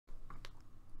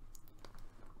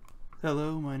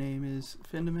Hello, my name is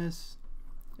Findemus,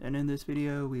 and in this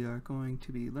video we are going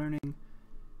to be learning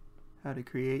how to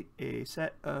create a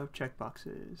set of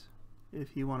checkboxes.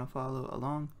 If you want to follow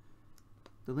along,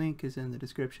 the link is in the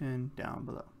description down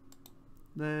below.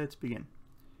 Let's begin.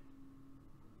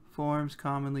 Forms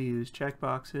commonly use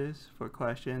checkboxes for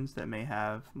questions that may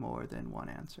have more than one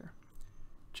answer.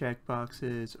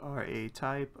 Checkboxes are a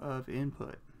type of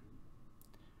input.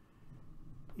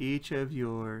 Each of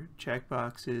your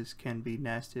checkboxes can be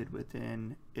nested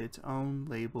within its own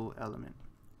label element.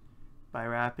 By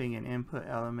wrapping an input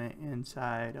element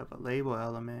inside of a label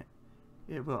element,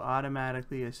 it will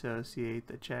automatically associate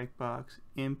the checkbox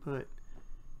input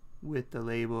with the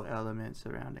label element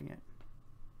surrounding it.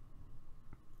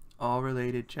 All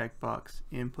related checkbox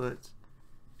inputs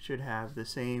should have the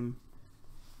same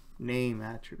name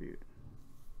attribute.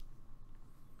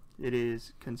 It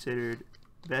is considered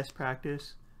best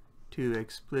practice to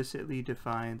explicitly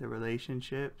define the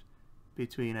relationship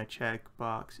between a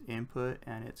checkbox input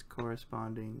and its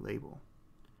corresponding label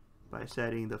by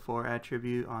setting the for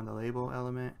attribute on the label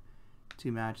element to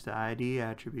match the ID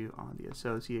attribute on the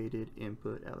associated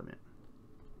input element.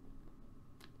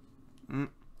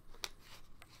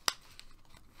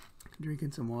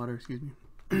 Drinking some water, excuse me.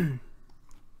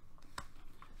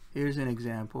 Here's an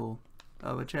example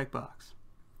of a checkbox.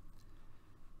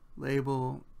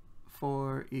 Label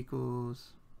for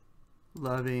equals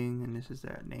loving, and this is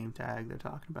that name tag they're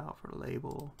talking about for the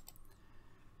label.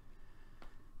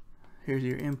 Here's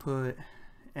your input,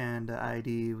 and the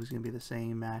ID was going to be the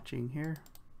same matching here.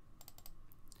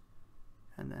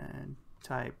 And then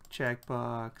type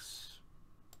checkbox,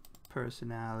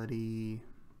 personality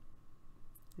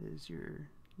is your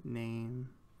name,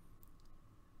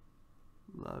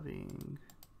 loving,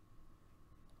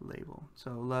 label.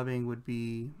 So loving would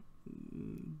be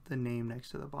the name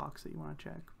next to the box that you want to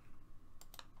check.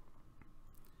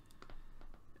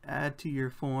 Add to your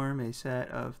form a set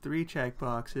of 3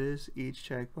 checkboxes. Each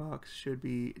checkbox should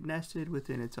be nested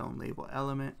within its own label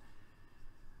element.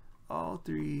 All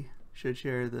 3 should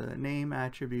share the name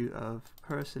attribute of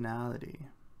personality.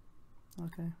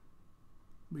 Okay,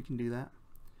 we can do that.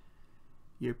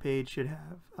 Your page should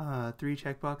have 3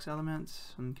 checkbox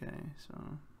elements. Okay, so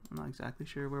I'm not exactly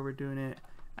sure where we're doing it.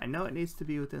 I know it needs to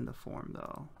be within the form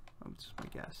though. That's just my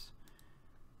guess.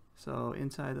 So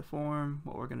inside the form,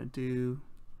 what we're going to do,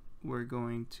 we're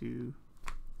going to,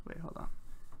 wait, hold on.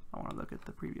 I want to look at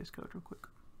the previous code real quick.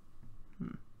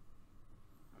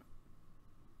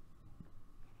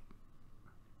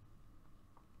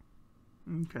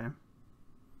 Okay.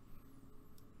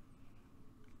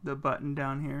 The button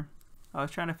down here. I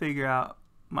was trying to figure out,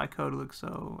 my code looks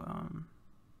so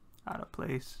out of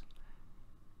place.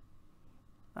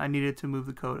 I needed to move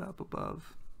the code up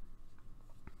above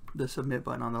the submit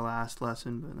button on the last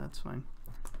lesson, but that's fine.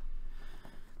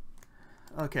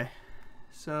 Okay,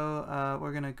 so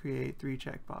we're going to create 3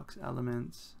 checkbox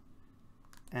elements,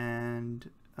 and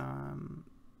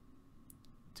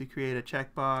to create a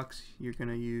checkbox you're going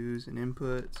to use an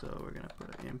input, so we're going to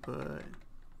put input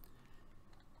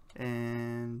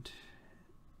and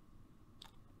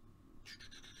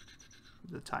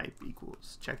the type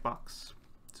equals checkbox.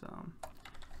 So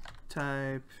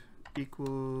type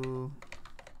equal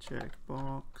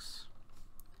checkbox,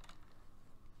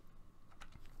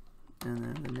 and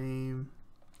then the name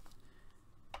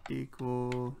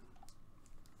equal,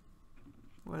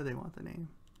 what do they want the name?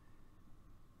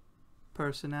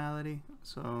 Personality.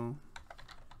 So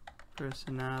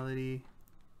personality.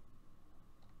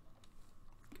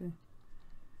 Okay.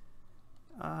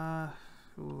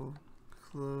 We'll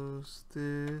close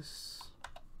this,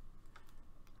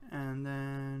 and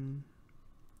then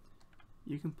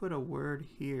you can put a word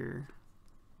here.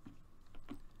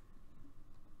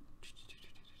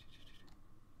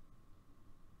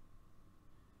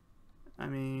 I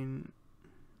mean,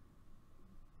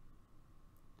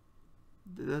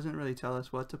 it doesn't really tell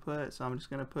us what to put, so I'm just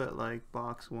gonna put like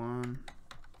box 1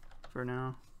 for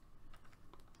now.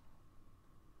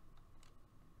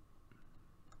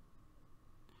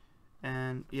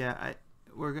 And yeah,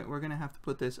 we're gonna have to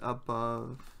put this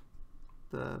above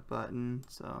the button,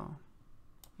 so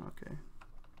okay.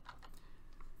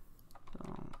 So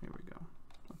here we go.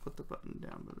 I'll put the button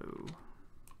down below.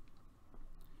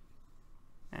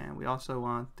 And we also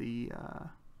want the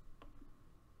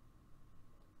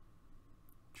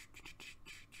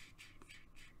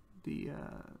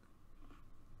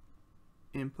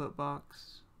input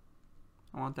box.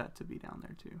 I want that to be down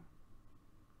there too.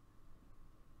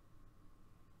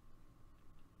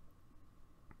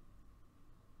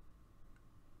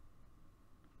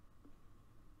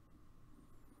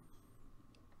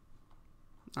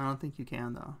 I don't think you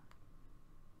can though.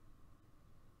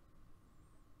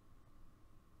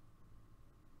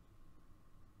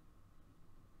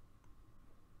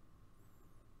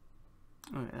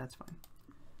 Okay, that's fine.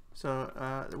 So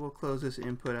we'll close this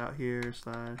input out here,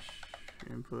 slash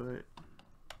input.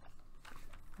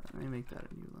 Let me make that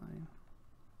a new line.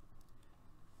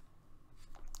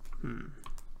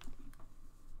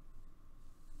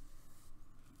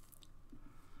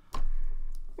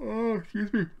 Oh,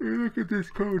 excuse me. Look at this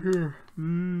code here.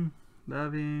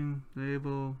 Loving,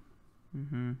 label.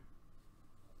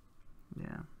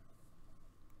 Yeah.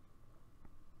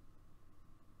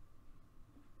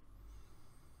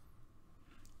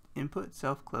 Input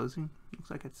self-closing.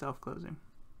 Looks like it's self-closing.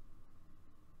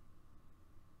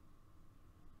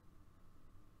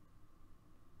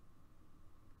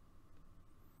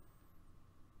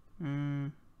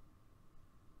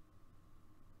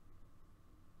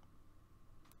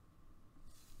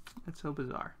 That's so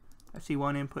bizarre. I see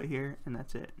one input here and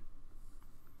that's it.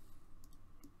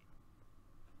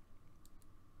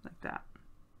 Like that.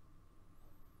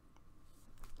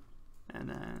 And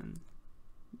then,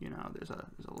 you know, there's a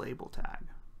label tag.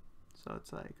 So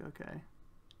it's like, okay.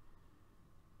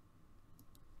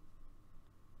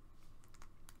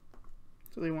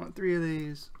 So they want 3 of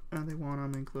these, and they want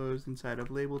them enclosed inside of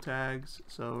label tags.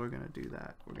 So we're going to do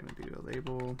that. We're going to do a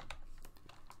label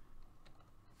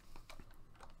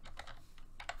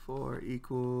for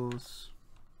equals,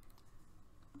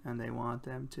 and they want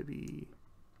them to be,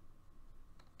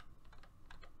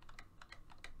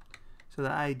 so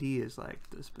the ID is like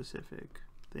the specific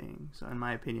thing. So in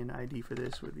my opinion, the ID for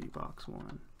this would be box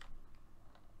 1.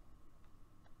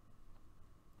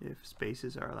 If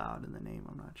spaces are allowed in the name,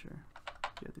 I'm not sure.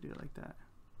 You have to do it like that.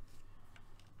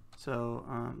 So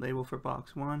label for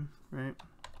box 1, right?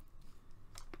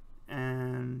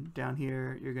 And down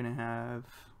here, you're going to have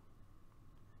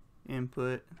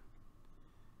input,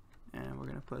 and we're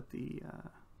going to put the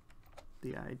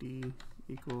ID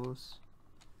equals,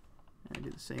 and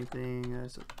do the same thing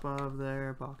as above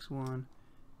there, box 1,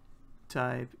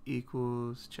 type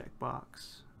equals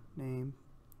checkbox name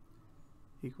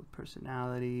equal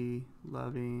personality,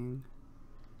 loving.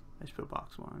 I just put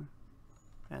box 1,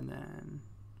 and then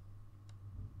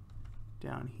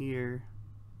down here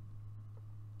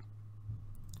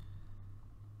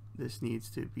this needs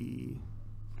to be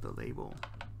the label.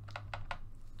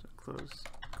 So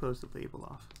close the label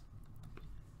off.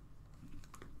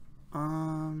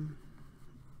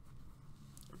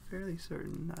 Fairly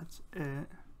certain that's it.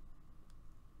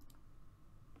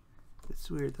 It's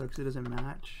weird though because it doesn't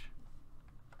match.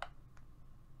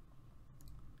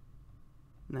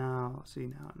 Now, see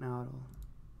now it'll.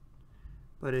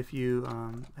 But if you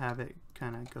have it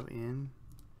kind of go in,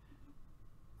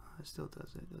 it still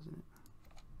does it, doesn't it?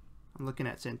 I'm looking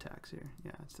at syntax here.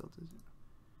 Yeah, it still does it.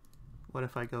 What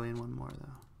if I go in one more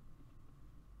though?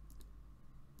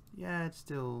 Yeah, it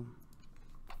still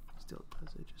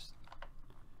does it. Just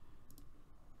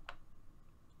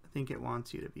I think it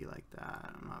wants you to be like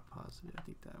that. I'm not positive. I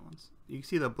think that wants. You can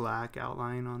see the black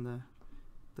outline on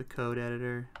the code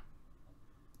editor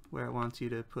where it wants you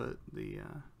to put the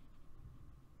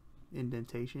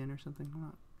indentation or something.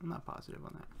 I'm not positive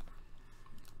on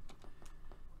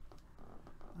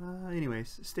that.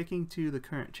 Anyways, sticking to the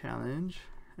current challenge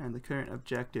and the current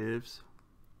objectives.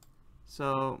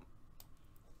 So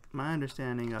my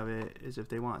understanding of it is if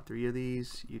they want 3 of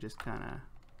these, you just kind of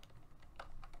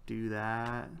do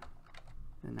that,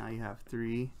 and now you have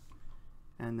 3.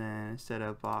 And then instead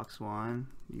of box 1,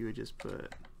 you would just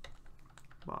put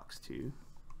box 2,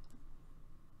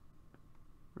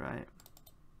 right?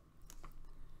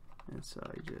 And so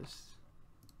you just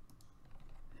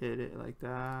hit it like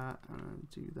that, and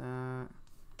do that,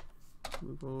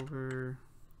 move over.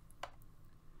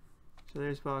 So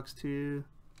there's box 2,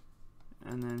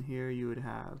 and then here you would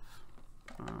have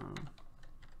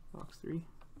box 3.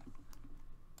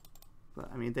 But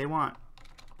I mean, they want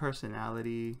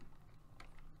personality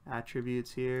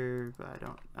attributes here, but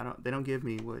they don't give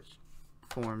me which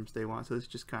forms they want, so it's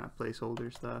just kind of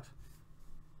placeholder stuff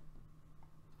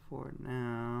for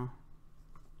now.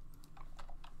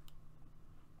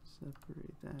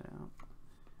 Separate that out.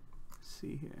 Let's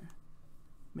see here.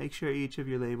 Make sure each of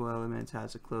your label elements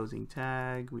has a closing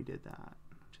tag. We did that,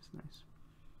 which is nice.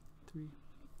 3.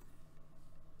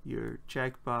 Your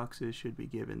checkboxes should be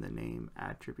given the name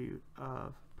attribute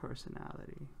of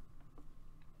personality.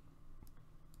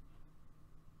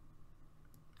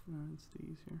 It's the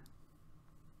easier.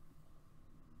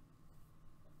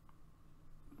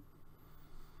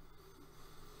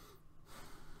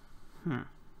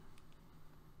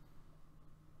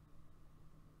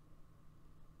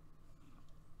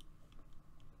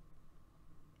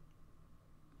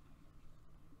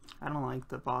 I don't like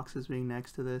the boxes being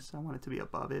next to this. I want it to be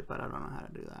above it, but I don't know how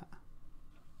to do that.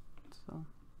 So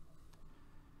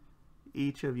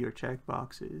each of your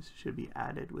checkboxes should be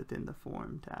added within the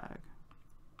form tag.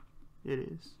 It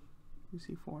is. You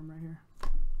see form right here.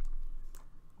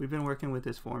 We've been working with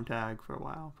this form tag for a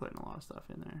while, putting a lot of stuff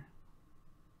in there.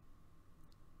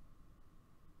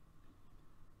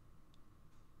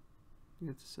 You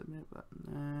get the submit button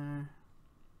there.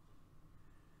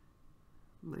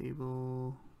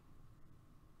 Label.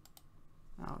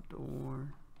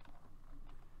 Outdoor.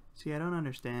 See, I don't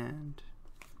understand.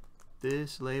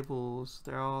 This labels,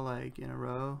 they're all like in a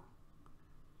row,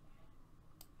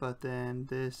 but then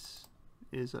this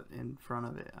is in front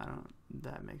of it.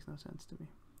 That makes no sense to me.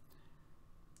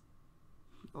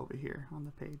 Over here on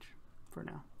the page for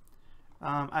now.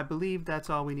 I believe that's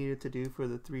all we needed to do for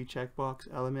the 3 checkbox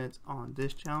elements on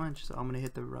this challenge. So I'm going to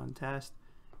hit the run test.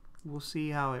 We'll see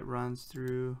how it runs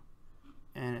through,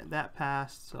 and that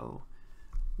passed. So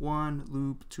 1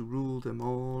 loop to rule them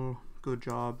all. Good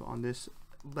job on this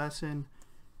lesson.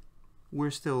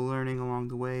 We're still learning along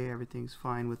the way. Everything's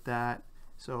fine with that.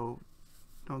 So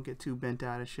don't get too bent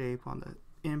out of shape on the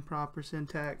improper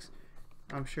syntax.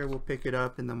 I'm sure we'll pick it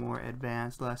up in the more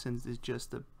advanced lessons. It's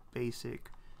just the basic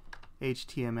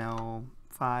HTML5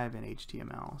 and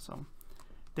HTML. So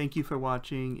thank you for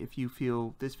watching. If you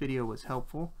feel this video was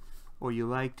helpful, or you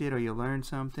liked it, or you learned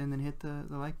something, then hit the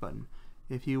like button.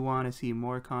 If you want to see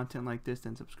more content like this,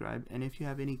 then subscribe. And if you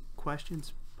have any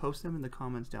questions, post them in the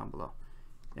comments down below.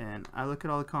 And I look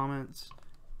at all the comments.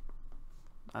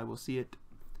 I will see it,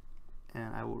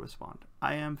 and I will respond.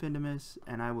 I am Findemus,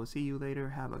 and I will see you later.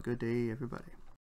 Have a good day, everybody.